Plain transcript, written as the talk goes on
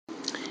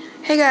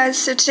Hey guys,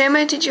 so today I'm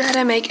going to teach you how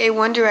to make a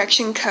One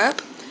Direction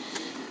cup.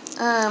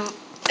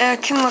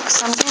 It can look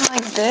something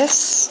like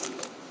this.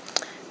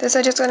 This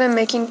I just got I'm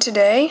making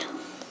today.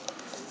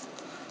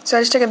 So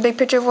I just took a big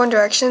picture of One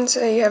Direction.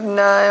 So you have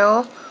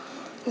Niall,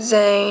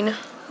 Zayn,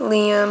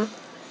 Liam,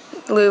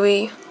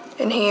 Louis,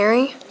 and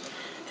Harry.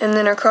 And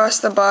then across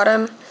the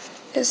bottom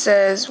it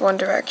says One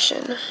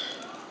Direction.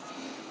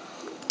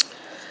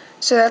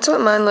 So that's what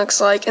mine looks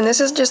like, and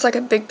this is just like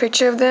a big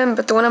picture of them,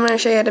 but the one I'm going to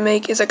show you how to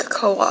make is like a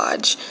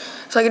collage.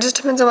 So like it just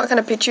depends on what kind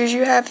of pictures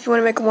you have. If you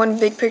want to make one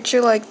big picture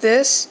like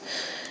this,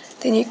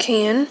 then you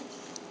can.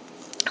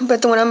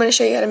 But the one I'm going to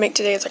show you how to make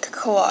today is like a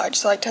collage,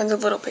 so like tons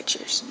of little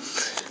pictures.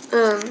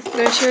 The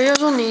materials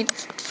we'll need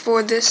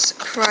for this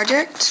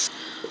project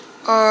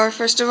are,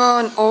 first of all,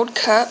 an old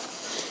cup.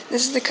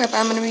 This is the cup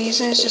I'm going to be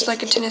using. It's just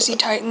like a Tennessee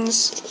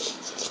Titans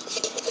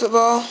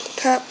football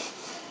cup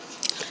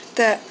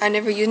that I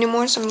never use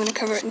anymore, so I'm going to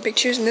cover it in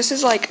pictures. And this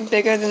is like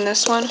bigger than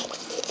this one.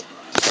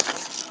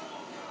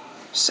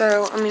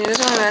 So, I mean, it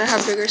doesn't really matter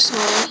how big or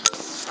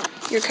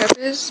small your cup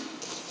is.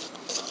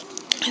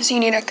 So you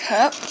need a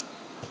cup,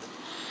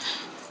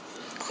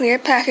 clear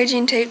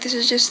packaging tape, this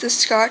is just the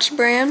Scotch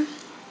brand,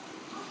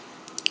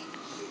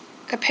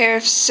 a pair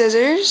of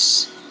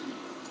scissors,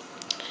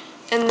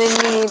 and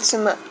then you need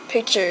some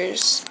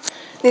pictures.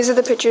 These are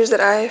the pictures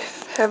that I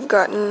have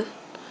gotten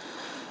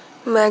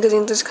in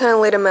magazines. Just kind of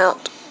laid them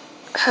out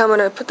how I'm going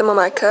to put them on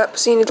my cup.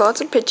 So you need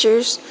lots of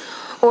pictures.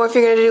 Or if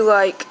you're going to do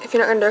like, if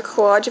you're not going to do a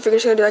collage, if you're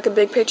just going to do like a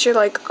big picture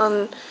like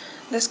on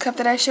this cup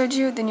that I showed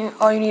you, then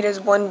all you need is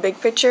one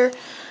big picture.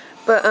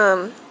 But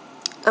I'm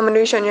going to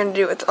be showing you how to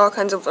do it with all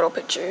kinds of little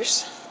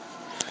pictures.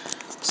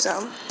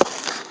 So,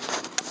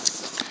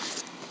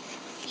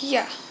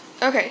 yeah.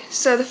 Okay,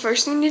 so the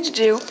first thing you need to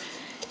do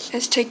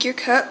is take your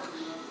cup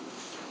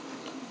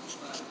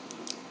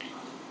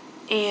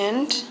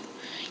and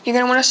you're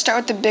going to want to start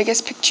with the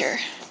biggest picture.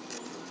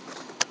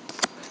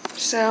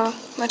 So, I'm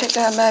going to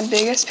take my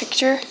biggest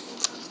picture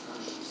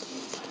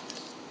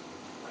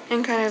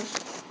and kind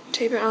of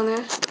tape it on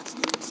there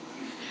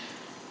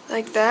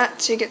like that,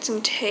 so you get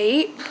some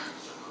tape.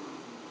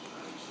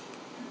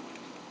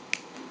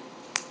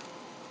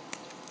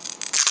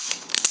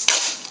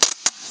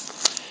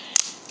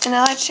 And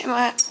I like to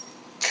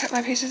cut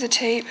my pieces of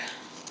tape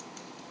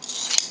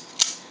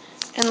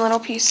in little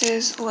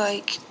pieces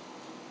like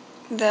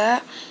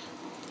that,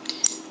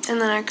 and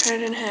then I cut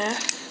it in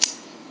half.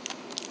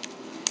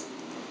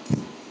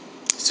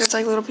 So it's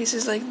like little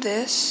pieces like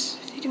this,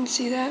 if you can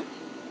see that.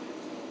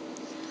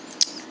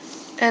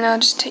 And I'll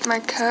just take my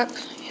cup.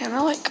 Yeah, I'm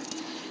gonna like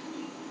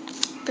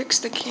fix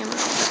the camera.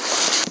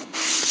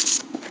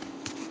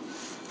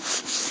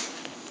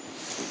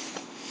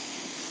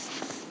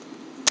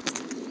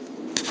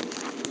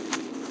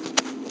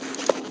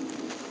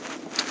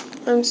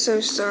 I'm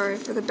so sorry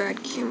for the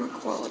bad camera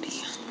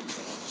quality.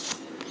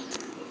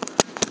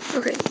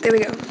 Okay, there we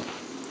go.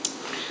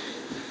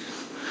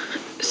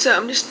 So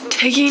I'm just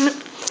taking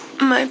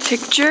my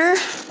picture,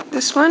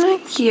 this one right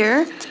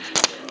here,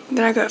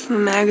 that I got from a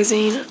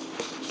magazine,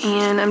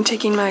 and I'm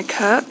taking my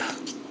cup,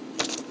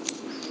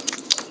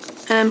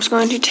 and I'm just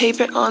going to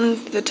tape it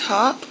on the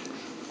top.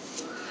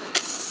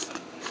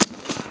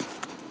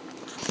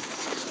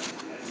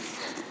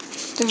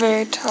 The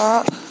very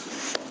top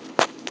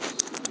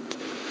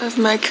of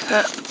my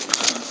cup.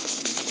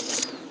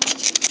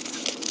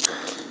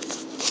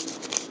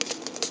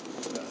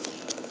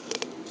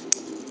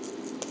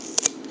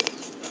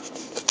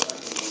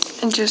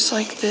 And just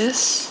like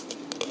this.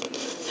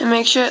 And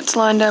make sure it's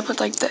lined up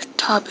with like the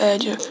top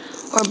edge or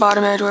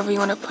bottom edge, wherever you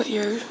want to put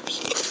yours.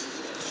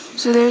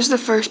 So there's the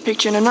first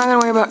picture, and I'm not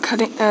going to worry about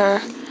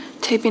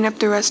taping up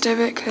the rest of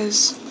it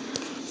because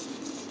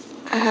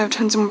I have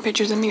tons of more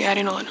pictures I'm going to be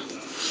adding on.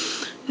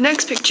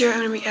 Next picture I'm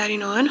going to be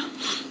adding on.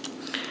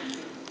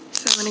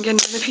 So I'm going to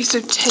get another piece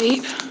of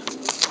tape,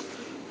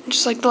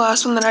 just like the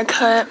last one that I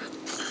cut.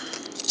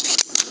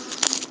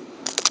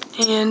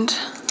 And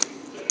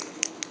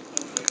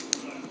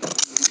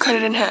cut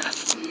it in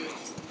half.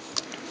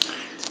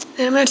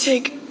 Then I'm going to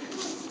take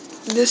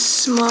this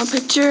small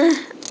picture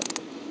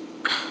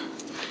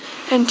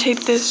and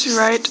tape this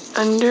right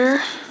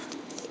under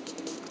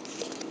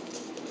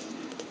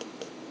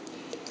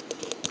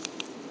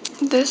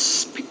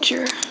this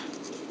picture.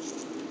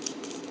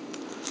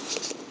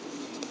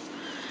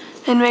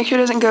 And make sure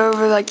it doesn't go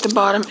over like the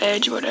bottom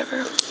edge or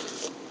whatever.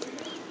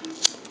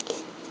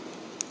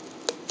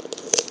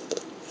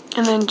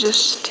 And then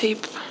just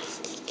tape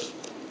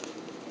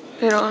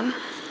it on.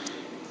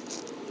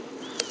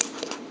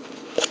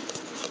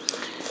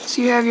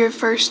 So you have your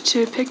first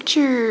two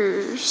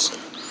pictures.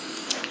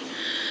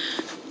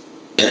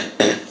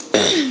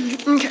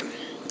 Okay.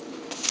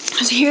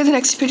 So here are the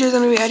next pictures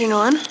I'm going to be adding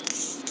on.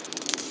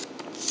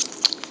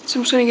 So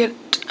I'm just going to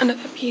get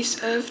another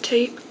piece of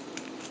tape.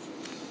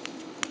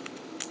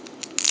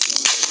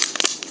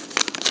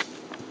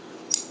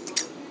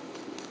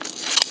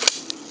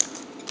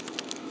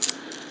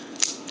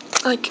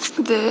 Like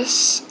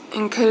this,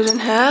 and cut it in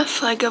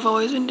half like I've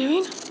always been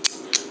doing,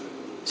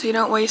 so you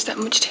don't waste that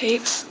much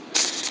tape.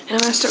 And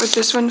I'm going to start with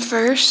this one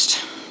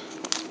first.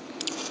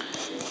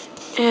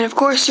 And of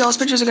course, y'all's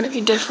pictures are going to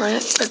be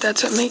different, but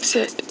that's what makes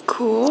it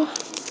cool,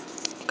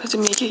 because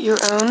you make it your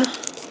own.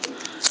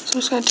 So I'm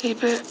just going to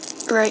tape it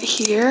right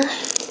here.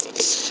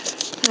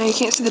 Now you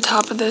can't see the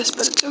top of this,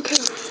 but it's okay.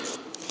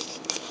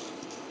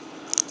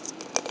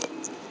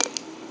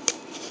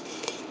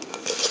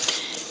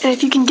 And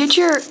if you can get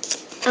your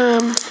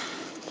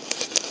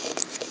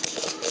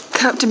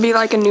cup to be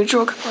like a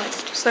neutral color,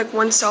 just like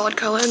one solid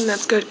color, then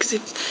that's good, because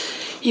if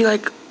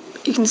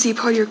you can see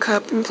part of your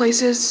cup in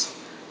places,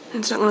 and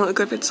it's not going to look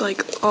good if it's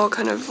like all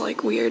kind of like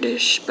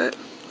weirdish, but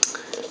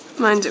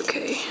mine's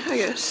okay, I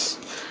guess.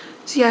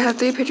 So yeah, I have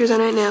 3 pictures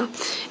on right now,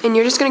 and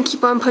you're just going to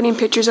keep on putting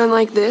pictures on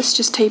like this,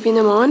 just taping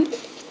them on, and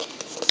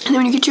then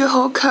when you get your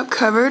whole cup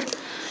covered,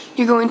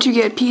 you're going to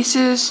get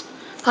pieces,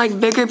 like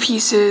bigger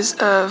pieces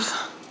of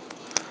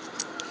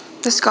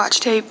the Scotch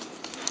tape,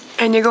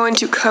 and you're going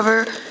to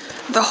cover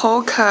the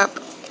whole cup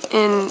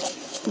in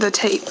the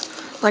tape,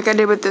 like I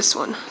did with this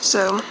one.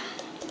 So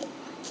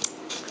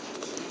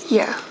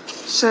yeah,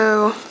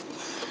 so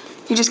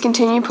you just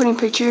continue putting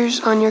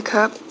pictures on your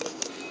cup,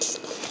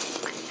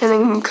 and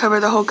then cover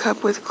the whole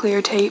cup with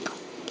clear tape,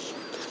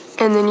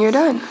 and then you're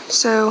done.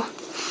 So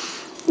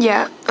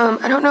yeah,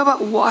 I don't know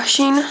about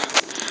washing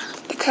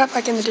the cup,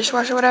 like in the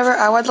dishwasher or whatever.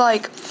 I would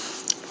like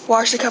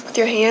wash the cup with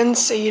your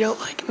hands so you don't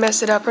like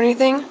mess it up or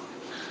anything.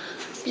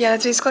 Yeah,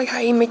 that's basically how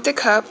you make the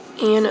cup,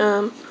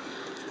 and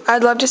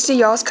I'd love to see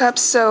y'all's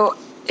cups, so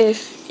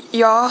if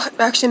y'all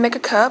actually make a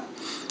cup,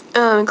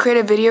 create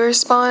a video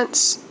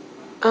response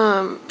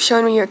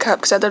showing me your cup,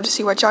 because I'd love to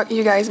see what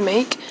you guys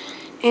make.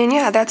 And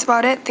yeah, that's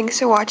about it. Thanks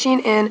for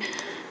watching, and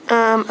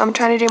I'm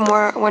trying to do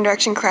more One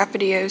Direction craft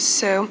videos,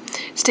 so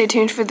stay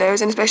tuned for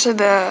those, and especially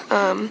the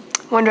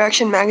One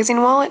Direction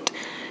magazine wallet.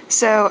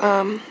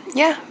 So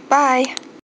yeah, bye!